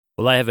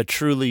Well, I have a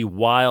truly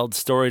wild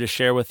story to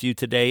share with you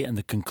today, and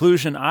the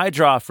conclusion I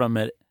draw from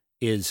it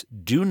is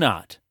do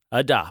not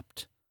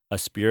adopt a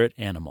spirit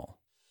animal.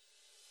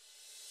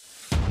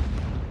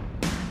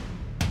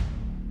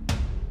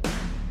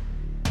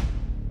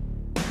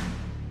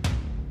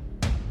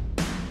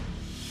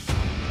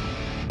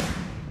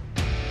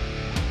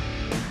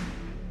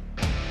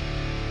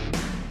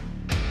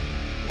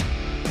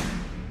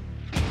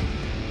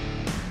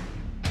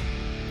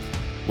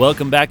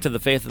 Welcome back to the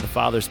Faith of the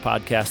Fathers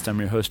podcast. I'm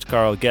your host,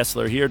 Carl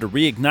Gessler, here to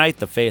reignite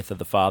the faith of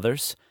the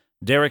fathers.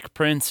 Derek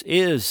Prince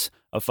is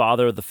a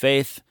father of the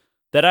faith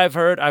that I've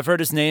heard. I've heard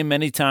his name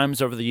many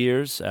times over the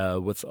years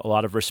with a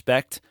lot of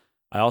respect.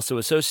 I also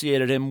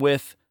associated him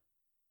with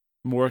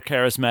more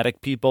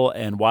charismatic people,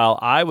 and while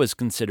I was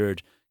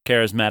considered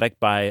charismatic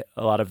by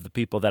a lot of the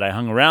people that I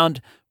hung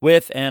around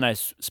with, and I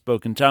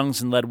spoke in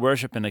tongues and led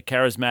worship in a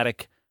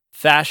charismatic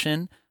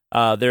fashion,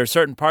 there are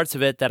certain parts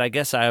of it that I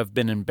guess I have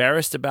been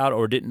embarrassed about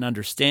or didn't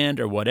understand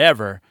or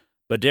whatever,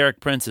 but Derek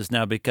Prince has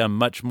now become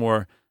much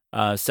more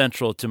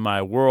central to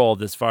my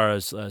world as far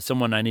as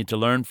someone I need to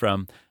learn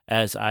from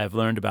as I've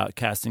learned about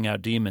casting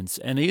out demons.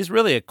 And he's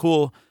really a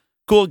cool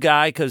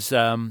guy because,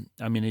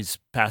 he's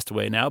passed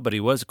away now, but he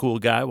was a cool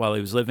guy while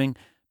he was living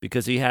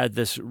because he had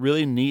this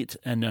really neat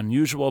and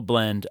unusual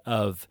blend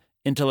of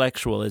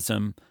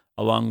intellectualism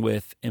along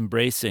with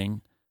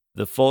embracing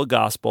the full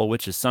gospel,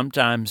 which is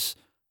sometimes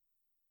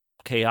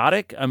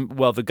chaotic.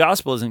 The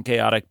gospel isn't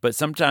chaotic, but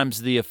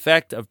sometimes the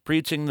effect of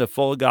preaching the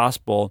full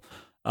gospel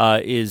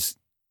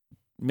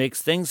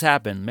makes things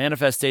happen,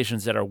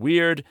 manifestations that are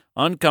weird,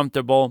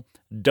 uncomfortable,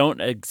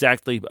 don't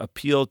exactly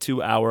appeal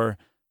to our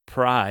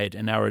pride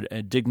and our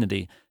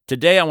dignity.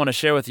 Today, I want to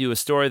share with you a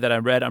story that I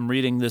read. I'm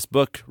reading this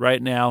book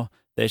right now,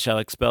 They Shall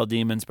Expel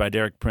Demons by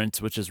Derek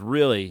Prince, which is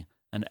really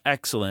an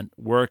excellent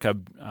work. I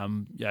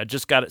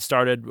just got it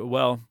started.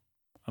 Well,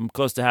 I'm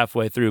close to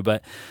halfway through,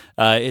 but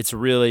it's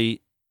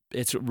really,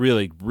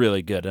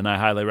 really good, and I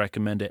highly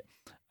recommend it.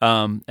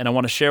 And I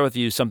want to share with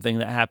you something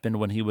that happened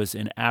when he was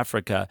in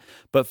Africa.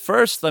 But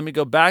first, let me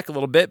go back a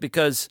little bit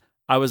because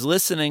I was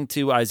listening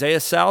to Isaiah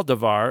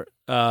Saldivar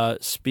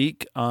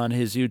speak on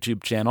his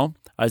YouTube channel.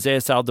 Isaiah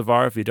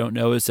Saldivar, if you don't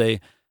know, is a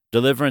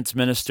deliverance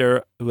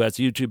minister who has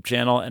a YouTube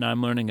channel, and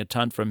I'm learning a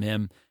ton from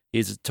him.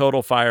 He's a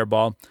total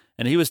fireball.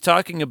 And he was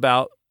talking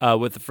about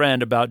with a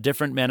friend about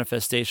different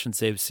manifestations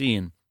they've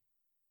seen.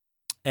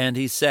 And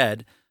he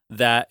said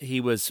that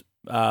he was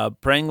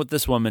praying with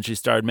this woman. She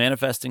started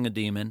manifesting a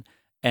demon,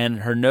 and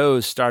her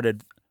nose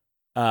started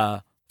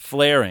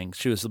flaring.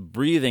 She was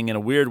breathing in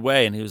a weird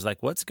way, and he was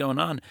like, "What's going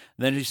on?" And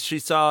then she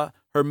saw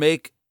her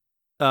make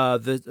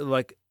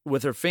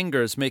with her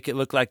fingers make it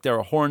look like there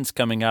were horns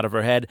coming out of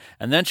her head,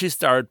 and then she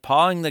started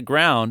pawing the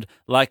ground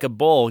like a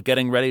bull,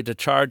 getting ready to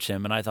charge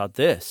him. And I thought,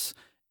 this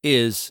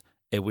is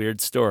a weird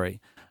story.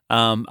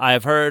 I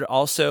have heard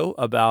also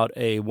about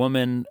a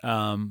woman,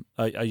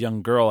 a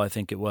young girl, I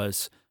think it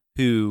was,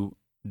 who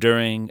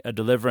during a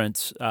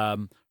deliverance,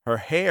 her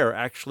hair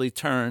actually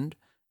turned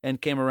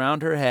and came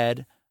around her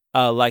head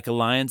like a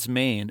lion's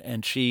mane,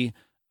 and she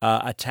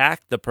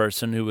attacked the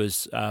person who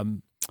was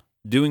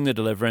doing the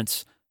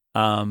deliverance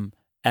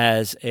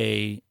as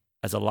a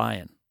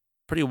lion.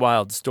 Pretty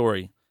wild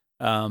story.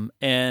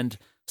 And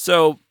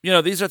so,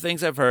 these are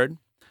things I've heard.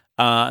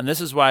 And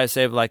this is why I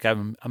say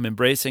I'm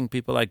embracing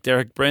people like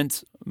Derek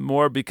Prince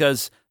more,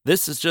 because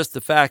this is just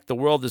the fact. The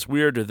world is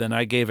weirder than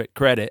I gave it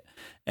credit,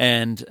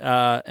 and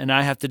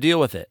I have to deal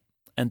with it.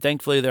 And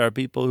thankfully, there are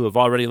people who have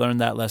already learned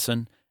that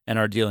lesson and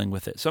are dealing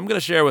with it. So I'm going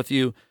to share with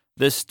you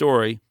this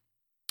story.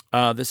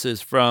 This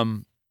is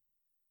from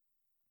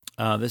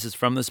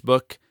this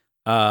book,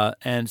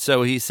 and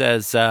so he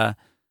says on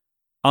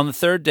the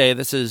third day.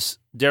 This is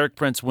Derek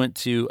Prince went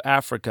to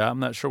Africa. I'm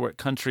not sure what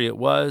country it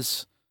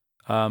was.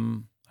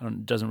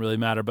 It doesn't really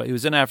matter, but he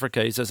was in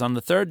Africa. He says, on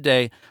the third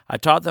day, I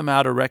taught them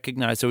how to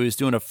recognize. So he was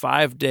doing a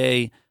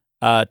 5-day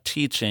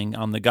teaching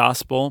on the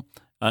gospel,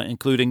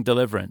 including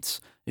deliverance.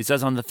 He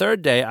says, on the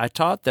third day, I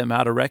taught them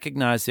how to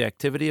recognize the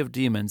activity of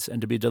demons and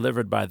to be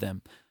delivered by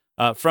them,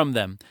 from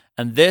them.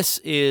 And this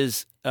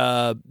is,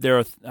 there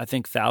are, I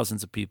think,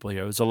 thousands of people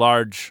here. It was a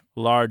large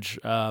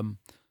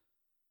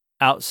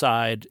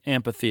outside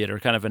amphitheater,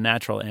 kind of a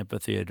natural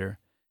amphitheater.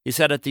 He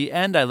said, at the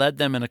end, I led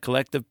them in a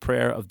collective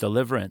prayer of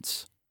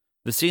deliverance.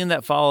 The scene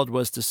that followed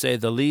was, to say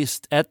the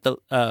least,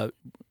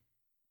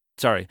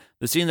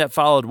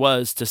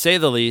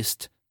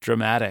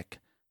 dramatic.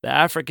 The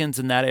Africans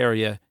in that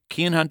area,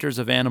 keen hunters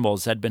of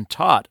animals, had been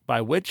taught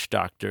by witch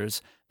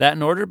doctors that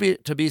in order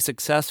to be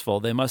successful,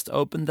 they must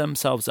open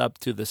themselves up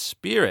to the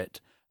spirit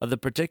of the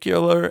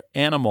particular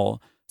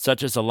animal,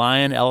 such as a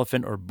lion,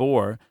 elephant, or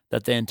boar,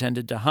 that they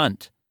intended to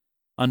hunt.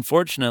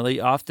 Unfortunately,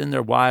 often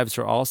their wives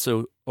are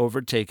also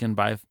overtaken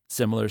by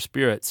similar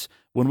spirits.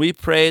 When we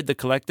prayed the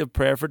collective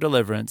prayer for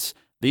deliverance,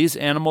 these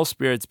animal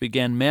spirits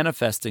began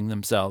manifesting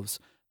themselves.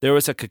 There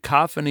was a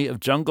cacophony of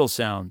jungle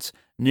sounds.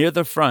 Near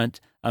the front,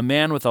 a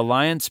man with a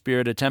lion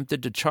spirit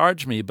attempted to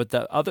charge me, but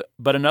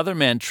another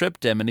man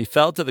tripped him, and he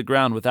fell to the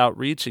ground without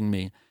reaching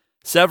me.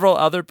 Several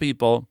other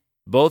people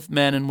both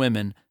men and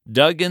women,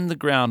 dug in the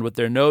ground with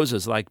their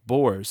noses like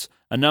boars.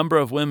 A number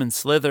of women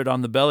slithered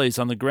on their bellies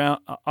on the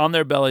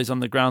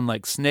ground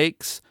like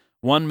snakes.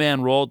 One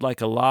man rolled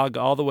like a log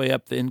all the way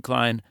up the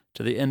incline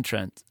to the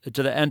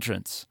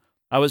entrance.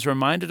 I was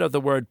reminded of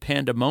the word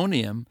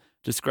pandemonium,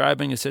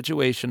 describing a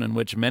situation in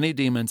which many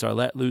demons are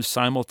let loose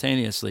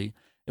simultaneously.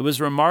 It was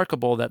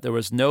remarkable that there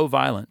was no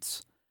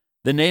violence.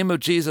 The name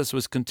of Jesus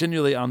was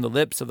continually on the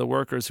lips of the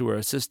workers who were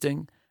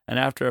assisting, and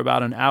after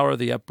about an hour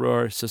the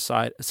uproar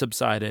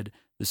subsided.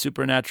 The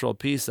supernatural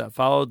peace that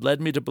followed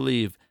led me to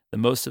believe that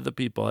most of the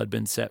people had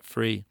been set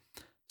free.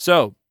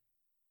 So,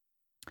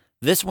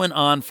 this went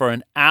on for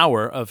an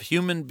hour of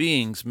human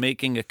beings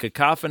making a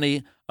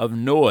cacophony of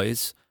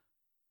noise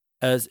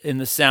as in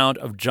the sound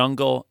of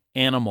jungle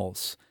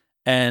animals.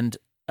 And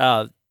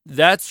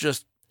that's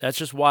just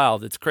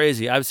wild. It's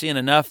crazy. I've seen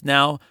enough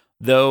now,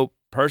 though,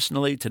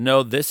 personally, to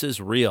know this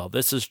is real.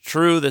 This is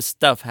true. This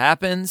stuff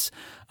happens.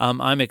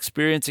 I'm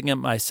experiencing it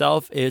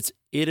myself. It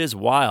is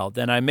wild.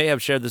 And I may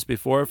have shared this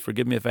before.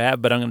 Forgive me if I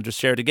have, but I'm going to just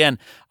share it again.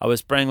 I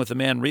was praying with a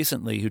man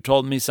recently who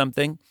told me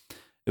something.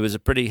 It was a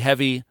pretty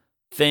heavy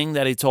thing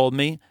that he told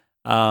me,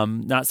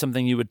 not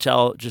something you would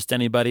tell just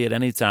anybody at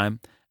any time.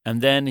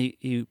 And then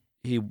he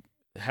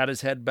had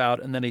his head bowed,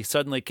 and then he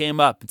suddenly came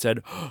up and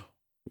said,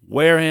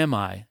 "Where am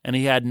I?" And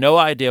he had no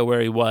idea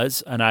where he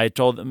was. And I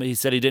told him, he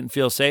said he didn't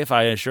feel safe.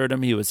 I assured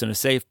him he was in a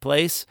safe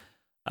place.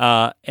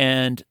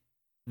 And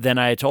then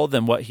I told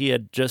them what he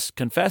had just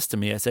confessed to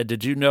me. I said,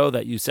 "Did you know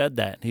that you said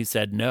that?" And he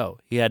said no.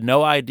 He had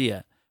no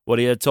idea what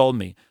he had told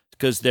me,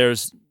 because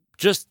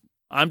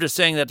I'm just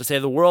saying that to say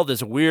the world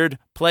is a weird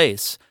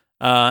place.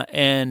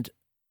 And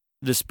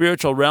the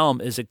spiritual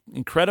realm is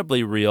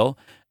incredibly real.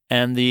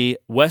 And the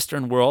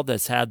Western world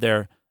that's had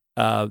their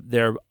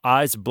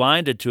eyes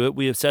blinded to it.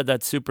 We have said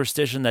that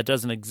superstition that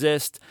doesn't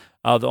exist.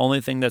 The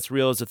only thing that's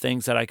real is the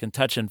things that I can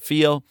touch and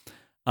feel.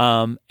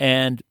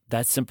 And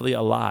that's simply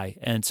a lie.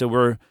 And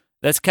so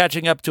that's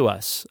catching up to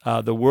us.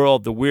 The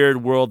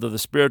weird world of the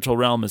spiritual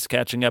realm is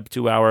catching up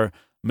to our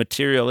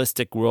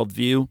materialistic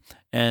worldview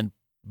and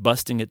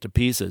busting it to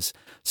pieces.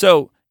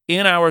 So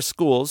in our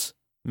schools,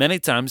 many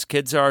times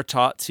kids are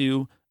taught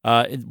to,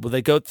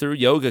 they go through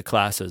yoga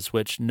classes,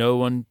 which no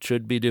one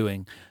should be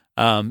doing.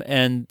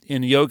 And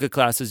in yoga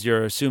classes,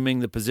 you're assuming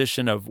the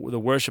position of the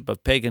worship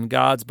of pagan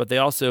gods, but they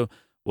also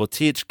will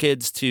teach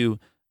kids to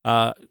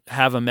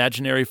have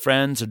imaginary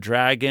friends, a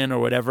dragon or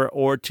whatever,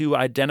 or to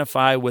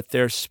identify with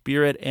their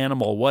spirit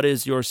animal. What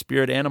is your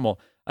spirit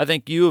animal? I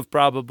think you have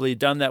probably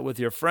done that with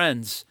your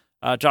friends,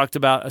 talked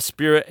about a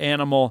spirit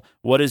animal.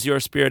 What is your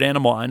spirit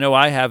animal? I know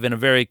I have, in a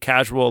very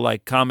casual,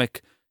 like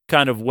comic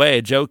kind of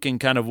way, joking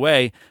kind of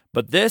way,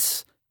 but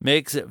this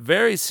makes it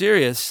very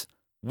serious.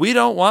 We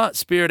don't want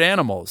spirit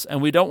animals, and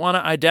we don't want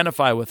to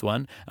identify with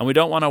one, and we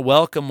don't want to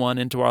welcome one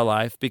into our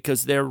life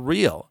because they're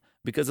real.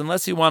 Because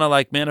unless you want to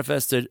like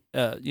manifest a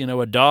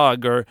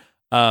dog, or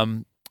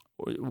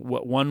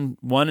one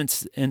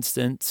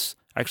instance,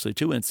 actually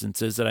two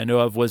instances that I know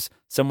of, was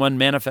someone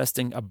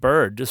manifesting a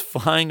bird just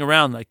flying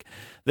around. Like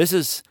this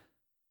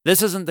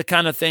isn't the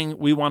kind of thing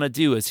we want to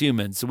do as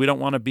humans. So we don't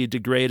want to be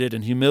degraded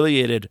and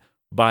humiliated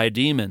by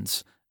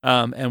demons,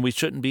 and we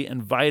shouldn't be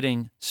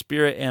inviting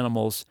spirit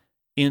animals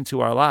into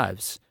our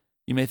lives.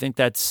 You may think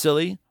that's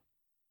silly,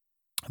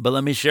 but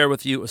let me share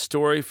with you a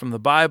story from the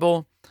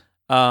Bible,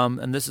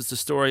 and this is the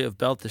story of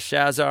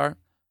Belteshazzar,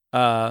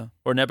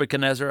 or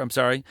Nebuchadnezzar, I'm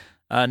sorry.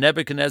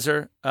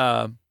 Nebuchadnezzar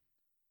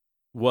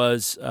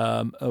was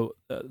a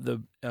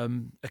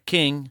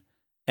king,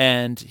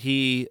 and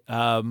he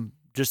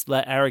just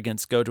let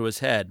arrogance go to his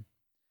head.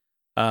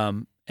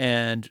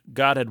 And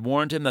God had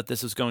warned him that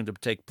this was going to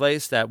take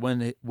place, that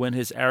when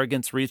his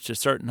arrogance reached a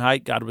certain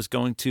height, God was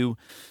going to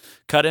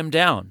cut him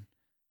down.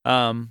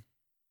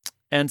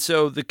 And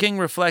so the king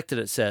reflected,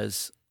 it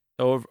says,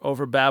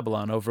 over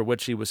Babylon, over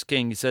which he was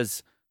king. He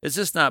says, "Is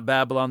this not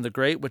Babylon the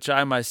Great, which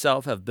I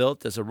myself have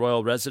built as a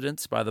royal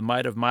residence by the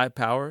might of my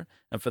power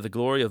and for the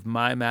glory of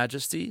my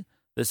majesty?"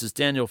 This is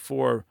Daniel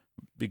 4,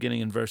 beginning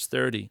in verse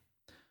 30.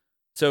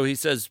 So he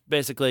says,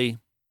 basically,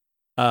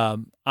 I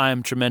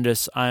am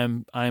tremendous. I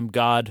am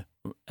God,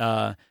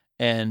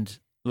 and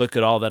look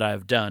at all that I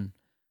have done.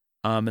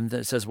 And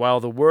it says, while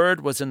the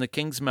word was in the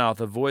king's mouth,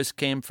 a voice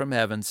came from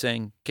heaven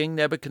saying, "King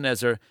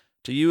Nebuchadnezzar,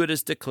 to you it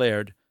is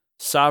declared,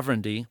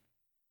 sovereignty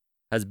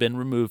has been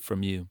removed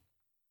from you."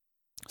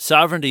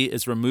 Sovereignty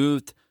is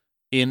removed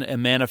in a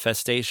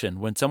manifestation.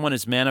 When someone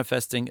is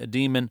manifesting a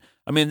demon,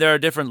 there are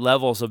different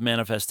levels of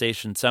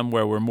manifestation. Some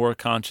where we're more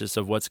conscious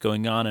of what's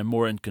going on and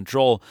more in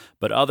control,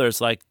 but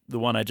others, like the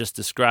one I just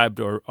described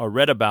or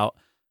read about,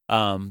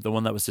 the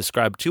one that was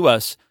described to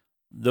us,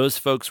 those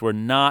folks were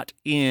not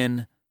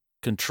in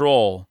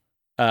control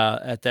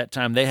at that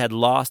time. They had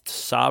lost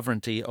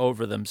sovereignty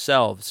over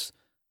themselves.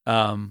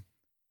 And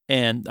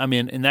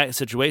in that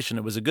situation,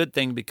 it was a good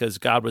thing because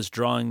God was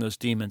drawing those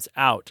demons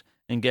out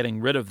and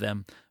getting rid of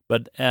them.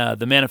 But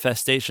the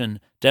manifestation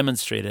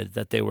demonstrated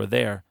that they were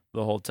there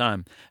the whole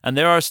time. And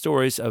there are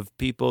stories of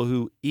people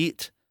who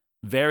eat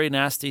very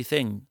nasty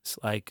things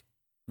like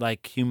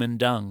human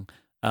dung,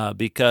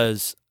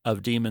 because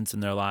of demons in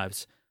their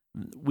lives.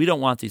 We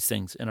don't want these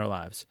things in our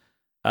lives.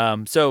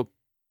 So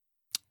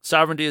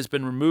sovereignty has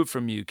been removed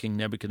from you, King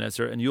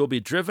Nebuchadnezzar, and you will be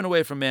driven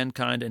away from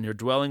mankind, and your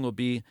dwelling will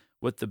be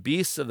with the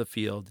beasts of the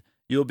field.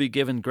 You will be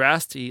given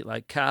grass to eat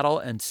like cattle,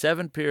 and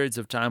 7 periods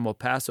of time will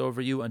pass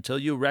over you until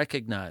you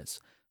recognize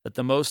that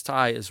the Most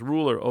High is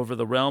ruler over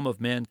the realm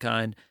of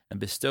mankind and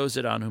bestows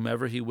it on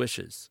whomever he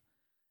wishes.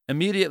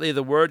 Immediately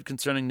the word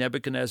concerning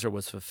Nebuchadnezzar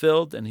was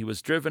fulfilled, and he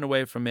was driven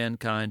away from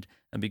mankind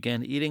and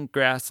began eating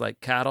grass like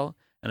cattle,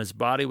 and his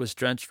body was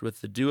drenched with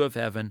the dew of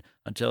heaven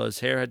until his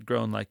hair had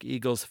grown like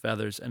eagle's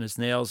feathers and his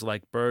nails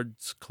like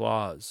birds'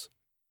 claws.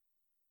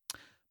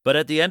 But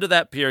at the end of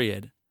that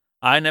period,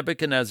 I,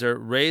 Nebuchadnezzar,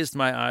 raised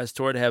my eyes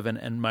toward heaven,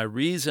 and my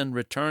reason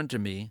returned to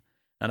me,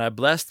 and I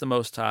blessed the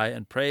Most High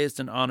and praised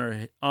and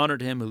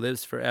honored him who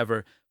lives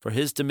forever, for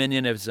his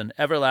dominion is an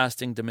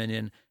everlasting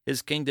dominion.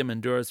 His kingdom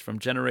endures from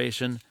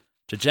generation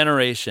to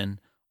generation.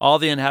 All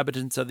the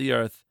inhabitants of the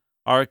earth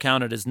are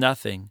accounted as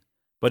nothing,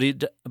 but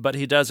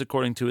he does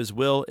according to his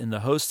will in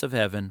the hosts of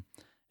heaven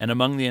and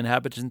among the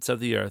inhabitants of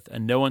the earth,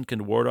 and no one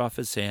can ward off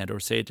his hand or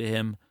say to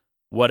him,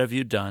 "What have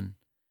you done?"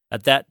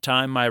 At that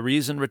time my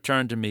reason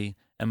returned to me,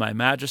 and my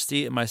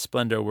majesty and my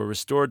splendor were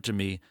restored to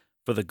me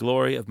for the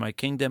glory of my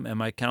kingdom, and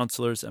my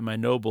counselors and my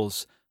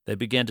nobles. They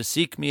began to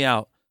seek me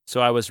out, so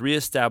I was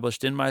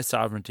reestablished in my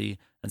sovereignty,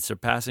 and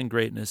surpassing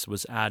greatness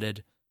was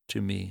added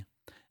to me.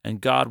 And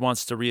God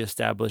wants to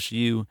reestablish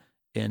you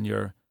in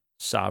your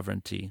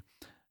sovereignty.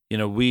 You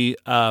know, we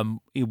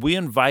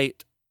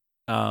invite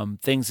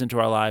things into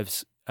our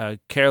lives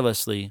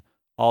carelessly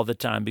all the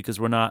time because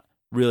we're not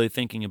really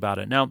thinking about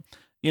it. Now,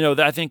 you know,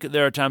 I think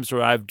there are times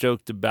where I've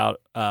joked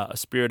about a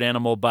spirit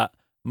animal, but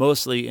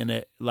mostly in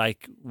it,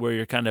 like where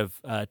you're kind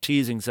of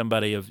teasing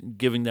somebody of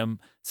giving them,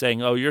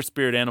 saying, "Oh, your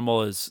spirit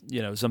animal is,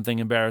 you know, something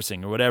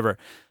embarrassing or whatever."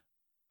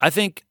 I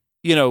think,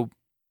 you know,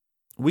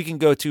 we can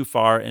go too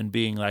far in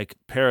being like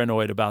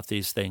paranoid about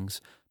these things,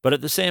 but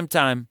at the same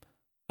time,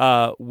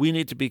 we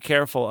need to be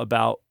careful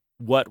about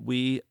what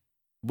we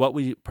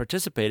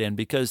participate in,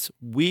 because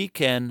we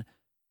can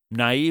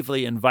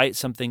naively invite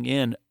something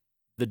in.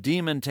 The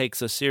demon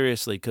takes us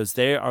seriously because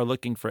they are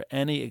looking for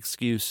any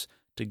excuse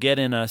to get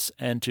in us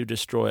and to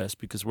destroy us,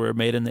 because we're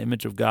made in the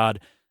image of God,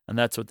 and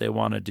that's what they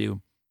want to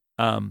do.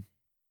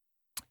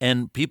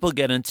 And people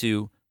get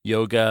into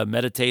yoga,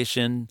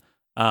 meditation,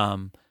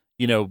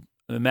 you know,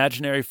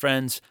 imaginary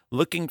friends,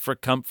 looking for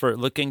comfort,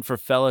 looking for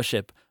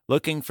fellowship,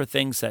 looking for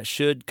things that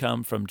should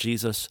come from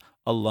Jesus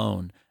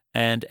alone.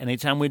 And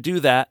anytime we do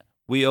that,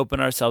 we open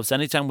ourselves.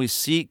 Anytime we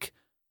seek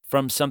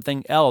from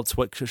something else,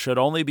 what should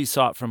only be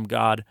sought from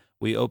God,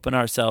 we open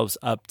ourselves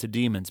up to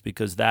demons,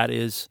 because that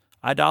is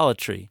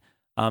idolatry.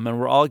 And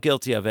we're all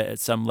guilty of it at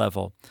some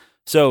level.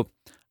 So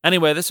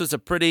anyway, this was a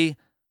pretty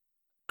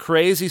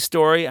crazy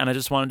story, and I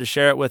just wanted to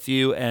share it with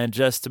you, and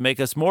just to make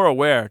us more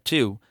aware,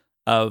 too,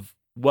 of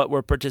what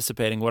we're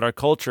participating, what our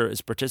culture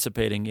is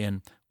participating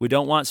in. We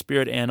don't want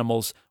spirit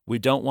animals. We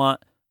don't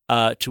want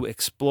to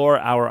explore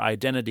our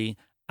identity.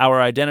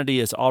 Our identity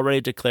is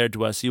already declared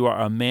to us. You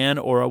are a man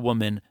or a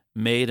woman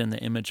made in the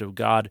image of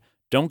God.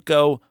 Don't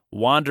go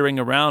wandering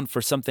around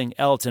for something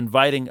else,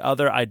 inviting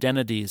other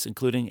identities,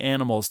 including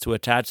animals, to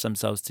attach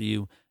themselves to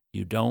you.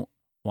 You don't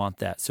want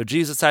that. So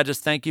Jesus, I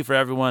just thank you for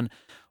everyone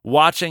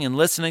watching and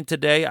listening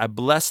today. I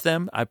bless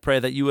them. I pray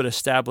that you would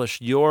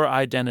establish your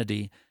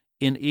identity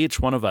in each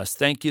one of us.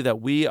 Thank you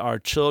that we are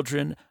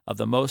children of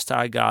the Most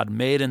High God,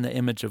 made in the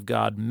image of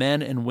God,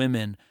 men and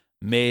women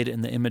made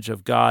in the image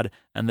of God,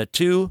 and the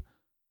two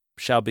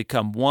shall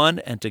become one,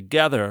 and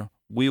together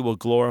we will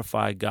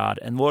glorify God.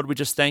 And Lord, we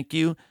just thank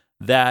you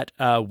that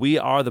we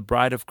are the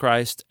bride of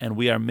Christ, and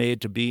we are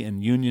made to be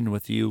in union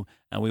with you,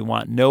 and we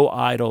want no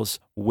idols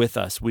with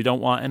us. We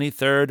don't want any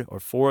third or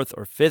fourth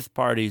or fifth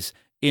parties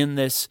in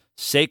this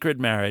sacred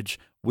marriage.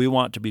 We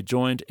want to be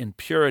joined in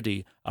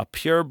purity, a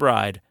pure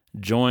bride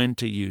joined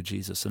to you,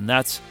 Jesus. And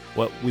that's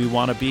what we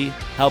want to be.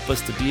 Help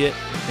us to be it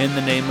in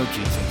the name of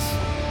Jesus.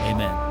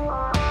 Amen.